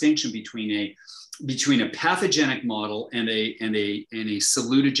this distinction between a pathogenic model and a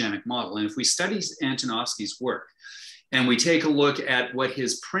salutogenic model. And if we study Antonovsky's work and we take a look at what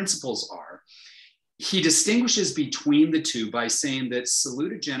his principles are, he distinguishes between the two by saying that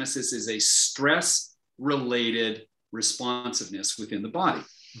salutogenesis is a stress-related responsiveness within the body.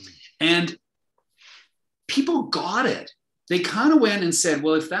 And people got it. They kind of went and said,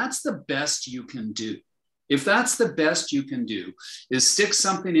 well, if that's the best you can do, is stick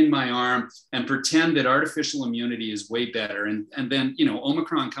something in my arm and pretend that artificial immunity is way better. And then,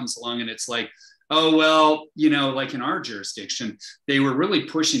 Omicron comes along and it's like, oh, well, like in our jurisdiction, they were really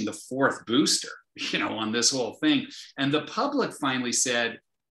pushing the fourth booster, on this whole thing. And the public finally said,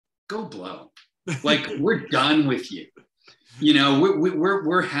 go blow. Like, we're done with you.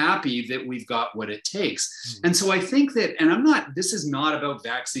 We're happy that we've got what it takes. And so I think that, and this is not about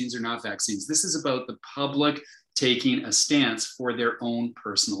vaccines or not vaccines. This is about the public taking a stance for their own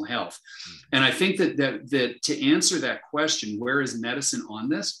personal health. And I think that to answer that question, where is medicine on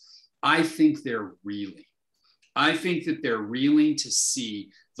this? I think they're reeling. I think that they're reeling to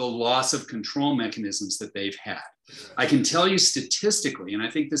see the loss of control mechanisms that they've had. I can tell you statistically, and I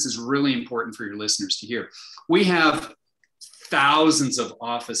think this is really important for your listeners to hear, we have thousands of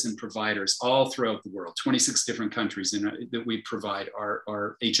office and providers all throughout the world, 26 different countries that we provide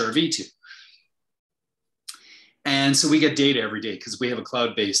our HRV to. And so we get data every day because we have a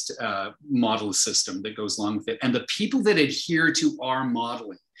cloud-based model system that goes along with it. And the people that adhere to our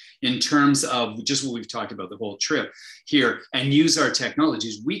modeling in terms of just what we've talked about the whole trip here and use our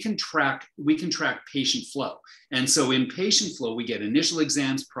technologies, we can track patient flow. And so in patient flow, we get initial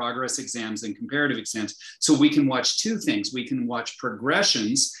exams, progress exams, and comparative exams. So we can watch two things. We can watch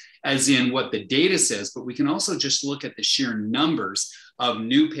progressions, as in what the data says, but we can also just look at the sheer numbers of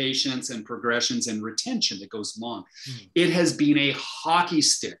new patients and progressions and retention that goes along. It has been a hockey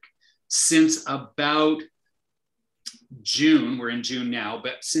stick since about June, we're in June now,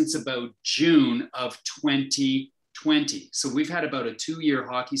 but since about June of 2020. So we've had about a 2-year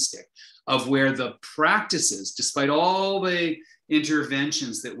hockey stick of where the practices, despite all the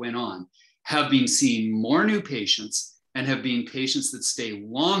interventions that went on, have been seeing more new patients and have been patients that stay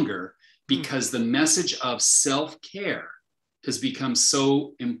longer because the message of self-care has become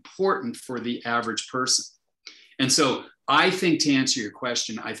so important for the average person. And so I think, to answer your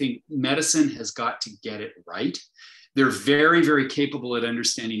question, I think medicine has got to get it right. They're very, very capable at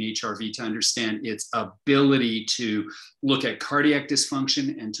understanding HRV, to understand its ability to look at cardiac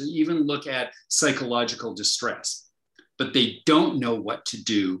dysfunction and to even look at psychological distress. But they don't know what to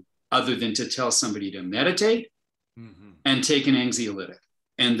do other than to tell somebody to meditate and take an anxiolytic.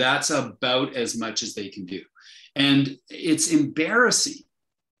 And that's about as much as they can do. And it's embarrassing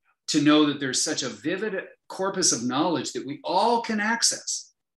to know that there's such a vivid corpus of knowledge that we all can access.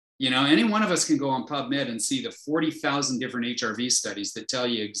 Any one of us can go on PubMed and see the 40,000 different HRV studies that tell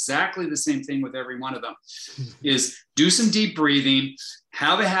you exactly the same thing with every one of them is do some deep breathing,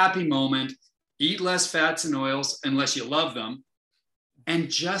 have a happy moment, eat less fats and oils unless you love them, and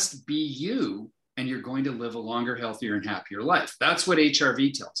just be you, and you're going to live a longer, healthier, and happier life. That's what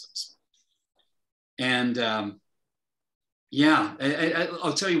HRV tells us. And I'll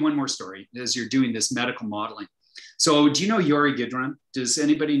tell you one more story as you're doing this medical modeling. So do you know Yori Gidron? Does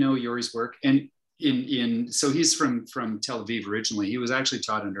anybody know Yori's work? And so he's from Tel Aviv originally. He was actually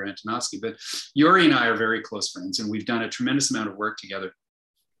taught under Antonovsky, but Yori and I are very close friends, and we've done a tremendous amount of work together.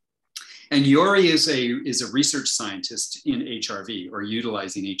 And Yori is a research scientist in HRV, or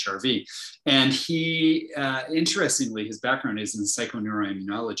utilizing HRV. And he, interestingly, his background is in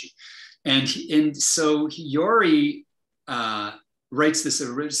psychoneuroimmunology. And so Yori writes this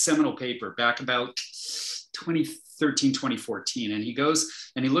seminal paper back about 2013, 2014. And he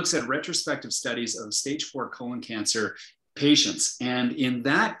goes and he looks at retrospective studies of stage 4 colon cancer patients. And in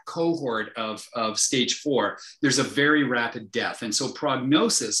that cohort of stage 4, there's a very rapid death. And so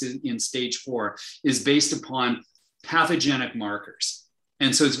prognosis in stage 4 is based upon pathogenic markers.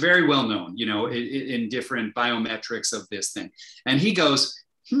 And so it's very well known, you know, in different biometrics of this thing. And he goes,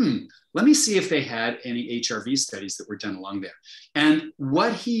 let me see if they had any HRV studies that were done along there. And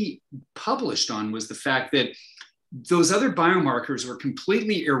what he published on was the fact that those other biomarkers were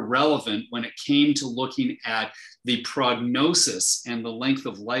completely irrelevant when it came to looking at the prognosis and the length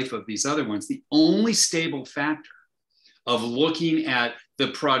of life of these other ones. The only stable factor of looking at the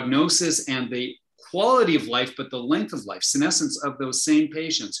prognosis and the quality of life, but the length of life, senescence of those same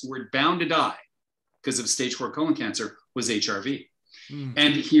patients who were bound to die because of stage 4 colon cancer, was HRV.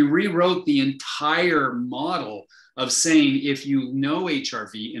 And he rewrote the entire model of saying, if you know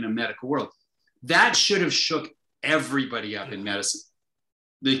HRV in a medical world, that should have shook everybody up in medicine.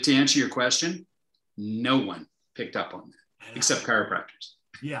 To answer your question, no one picked up on that except chiropractors.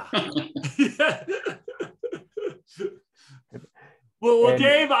 Yeah. Well,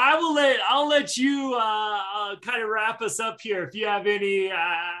 Dave, I'll let you kind of wrap us up here. If you have any,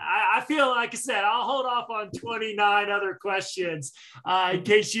 I feel like I said, I'll hold off on 29 other questions in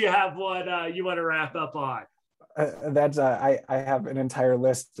case you have one you want to wrap up on. I have an entire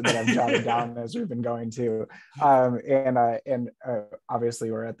list that I've jotted down as we've been going to, and obviously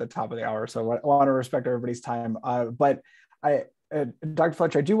we're at the top of the hour, so I want to respect everybody's time. But Dr.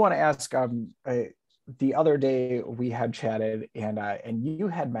 Fletcher, I do want to ask. The other day we had chatted, and you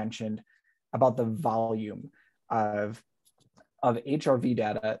had mentioned about the volume of HRV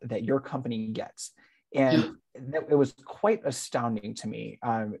data that your company gets, and it was quite astounding to me.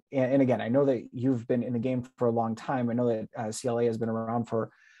 And again, I know that you've been in the game for a long time. I know that CLA has been around for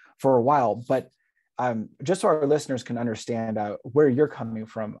a while, but just so our listeners can understand where you're coming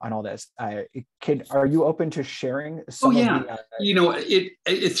from on all this, are you open to sharing some of the, you know,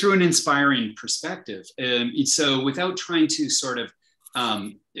 it through an inspiring perspective. So without trying to sort of,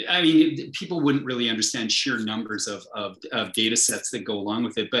 I mean, people wouldn't really understand sheer numbers of data sets that go along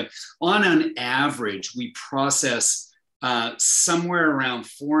with it, but on an average, we process somewhere around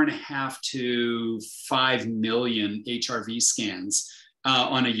 4.5 to 5 million HRV scans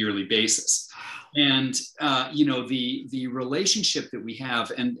on a yearly basis. And you know, the relationship that we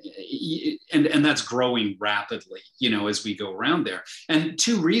have, and that's growing rapidly, you know, as we go around there. And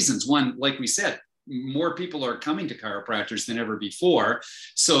two reasons. One, like we said, more people are coming to chiropractors than ever before.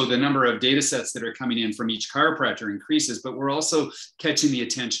 So the number of data sets that are coming in from each chiropractor increases, but we're also catching the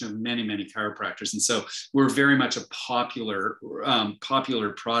attention of many, many chiropractors. And so we're very much a popular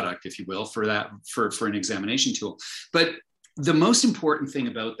product, if you will, for an examination tool. But the most important thing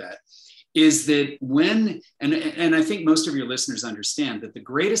about that is that and I think most of your listeners understand that the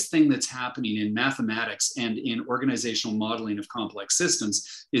greatest thing that's happening in mathematics and in organizational modeling of complex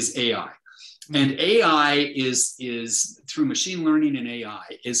systems is AI. And AI is through machine learning, and AI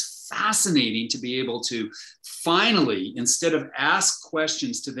is fascinating to be able to finally, instead of ask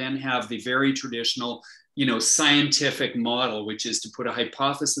questions, to then have the very traditional, you know, scientific model, which is to put a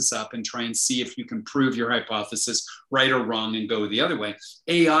hypothesis up and try and see if you can prove your hypothesis right or wrong and go the other way.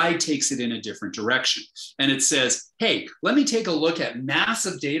 AI takes it in a different direction. And it says, hey, let me take a look at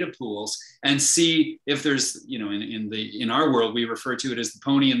massive data pools and see if there's, you know, in our world, we refer to it as the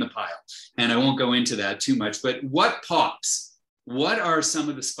pony in the pile. And I won't go into that too much, but what pops? What are some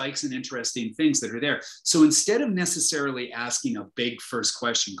of the spikes and interesting things that are there? So instead of necessarily asking a big first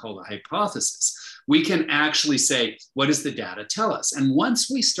question called a hypothesis, we can actually say, what does the data tell us? And once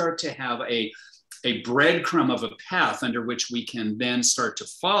we start to have a breadcrumb of a path under which we can then start to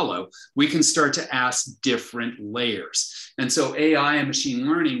follow, we can start to ask different layers. And so AI and machine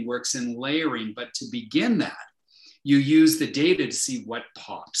learning works in layering, but to begin that, you use the data to see what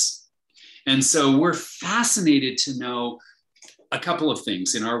pops. And so we're fascinated to know a couple of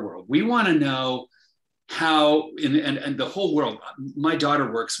things in our world. We want to know how, and the whole world, my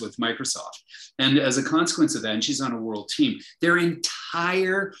daughter works with Microsoft. And as a consequence of that, and she's on a world team, their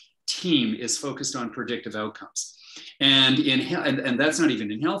entire team is focused on predictive outcomes. And that's not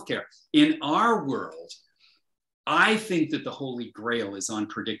even in healthcare. In our world, I think that the holy grail is on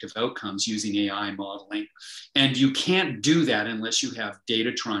predictive outcomes using AI modeling. And you can't do that unless you have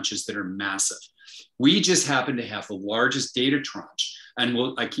data tranches that are massive. We just happen to have the largest data tranche and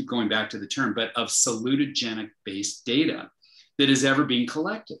I keep going back to the term, but of salutogenic-based data that is ever being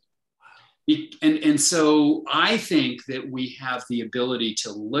collected. And so I think that we have the ability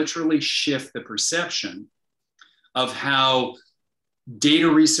to literally shift the perception of how data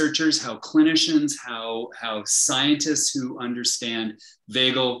researchers, how clinicians, how scientists who understand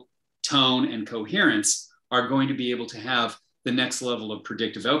vagal tone and coherence are going to be able to have the next level of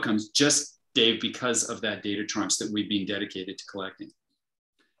predictive outcomes, just, Dave, because of that data trumps that we've been dedicated to collecting.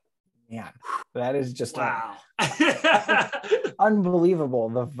 Yeah, that is just wow. Unbelievable,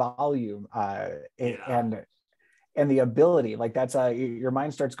 the volume and the ability. Like that's your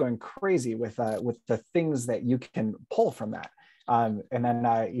mind starts going crazy with the things that you can pull from that. And then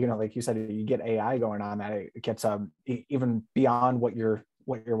like you said, you get AI going on that it gets even beyond what your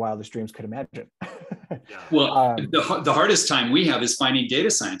wildest dreams could imagine. Well, the hardest time we have is finding data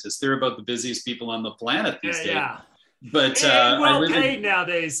scientists. They're about the busiest people on the planet these days. Yeah. But and well paid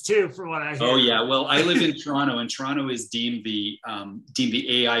nowadays too, from what I hear. Oh yeah, well, I live in Toronto, and Toronto is deemed the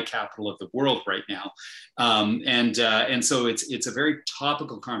AI capital of the world right now, and so it's a very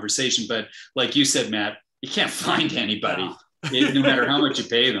topical conversation. But like you said, Matt, you can't find anybody. No matter how much you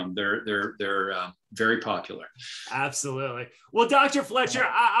pay them, they're very popular. Absolutely. Well, Dr. Fletcher,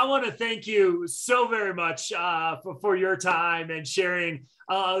 I want to thank you so very much for your time and sharing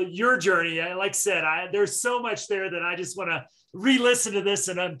your journey. Like I said, there's so much there that I just want to re-listen to this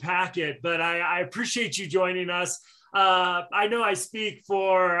and unpack it. But I appreciate you joining us. I know I speak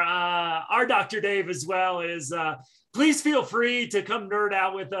for our Dr. Dave as well. Please feel free to come nerd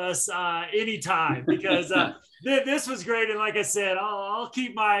out with us anytime, because this was great. And like I said, I'll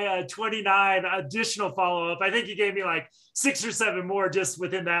keep my 29 additional follow-up. I think you gave me like 6 or 7 more just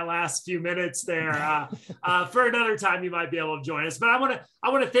within that last few minutes there. For another time, you might be able to join us. But I want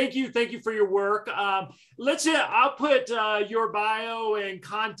to thank you. Thank you for your work. I'll put your bio and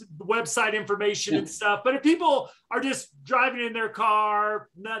website information and stuff. But if people are just driving in their car,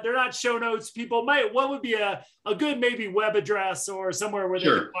 they're not show notes people, what would be a good maybe web address or somewhere where they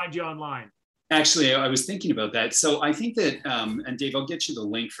can find you online? Actually, I was thinking about that. So I think that, and Dave, I'll get you the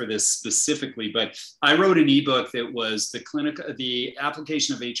link for this specifically, but I wrote an ebook that was the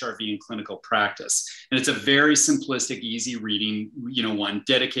application of HRV in clinical practice. And it's a very simplistic, easy reading, one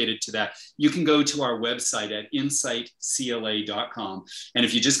dedicated to that. You can go to our website at insightcla.com. And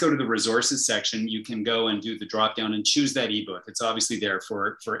if you just go to the resources section, you can go and do the drop down and choose that ebook. It's obviously there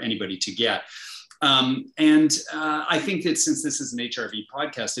for anybody to get. I think that since this is an HRV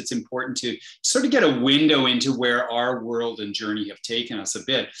podcast, it's important to sort of get a window into where our world and journey have taken us a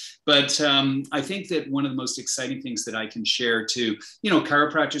bit. But I think that one of the most exciting things that I can share to,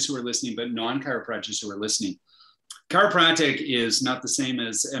 chiropractors who are listening, but non-chiropractors who are listening, chiropractic is not the same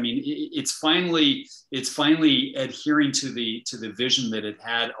as, it's finally adhering to the vision that it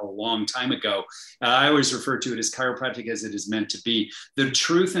had a long time ago. I always refer to it as chiropractic as it is meant to be. The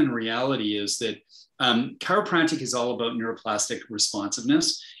truth and reality is that chiropractic is all about neuroplastic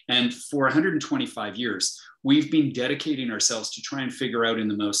responsiveness. And for 125 years, we've been dedicating ourselves to try and figure out in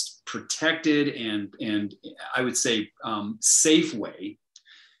the most protected and I would say safe way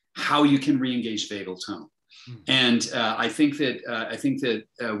how you can re-engage vagal tone. And I think that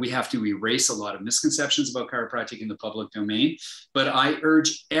we have to erase a lot of misconceptions about chiropractic in the public domain. But I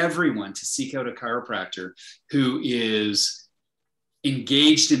urge everyone to seek out a chiropractor who is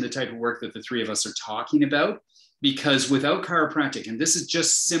engaged in the type of work that the three of us are talking about. Because without chiropractic, and this is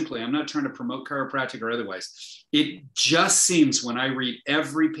just simply, I'm not trying to promote chiropractic or otherwise, it just seems when I read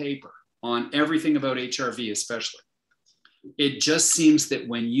every paper on everything about HRV especially, it just seems that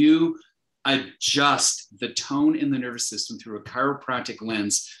when you adjust the tone in the nervous system through a chiropractic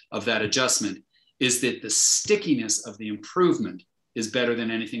lens of that adjustment, is that the stickiness of the improvement is better than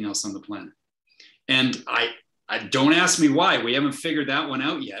anything else on the planet. And I don't ask me why. We haven't figured that one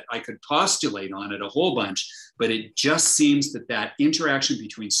out yet. I could postulate on it a whole bunch, but it just seems that interaction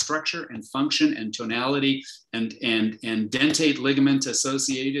between structure and function and tonality and dentate ligament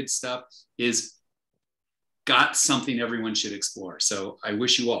associated stuff is got something everyone should explore. So I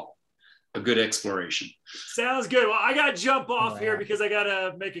wish you all a good exploration. Sounds good. Well, I got to jump off here because I got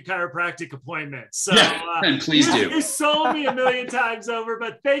to make a chiropractic appointment. So and please do. You sold me a million times over,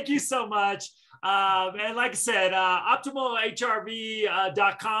 but thank you so much. And like I said,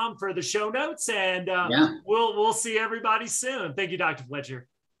 optimalhrv.com for the show notes, and we'll see everybody soon. Thank you, Dr. Fletcher.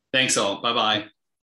 Thanks all. Bye-bye.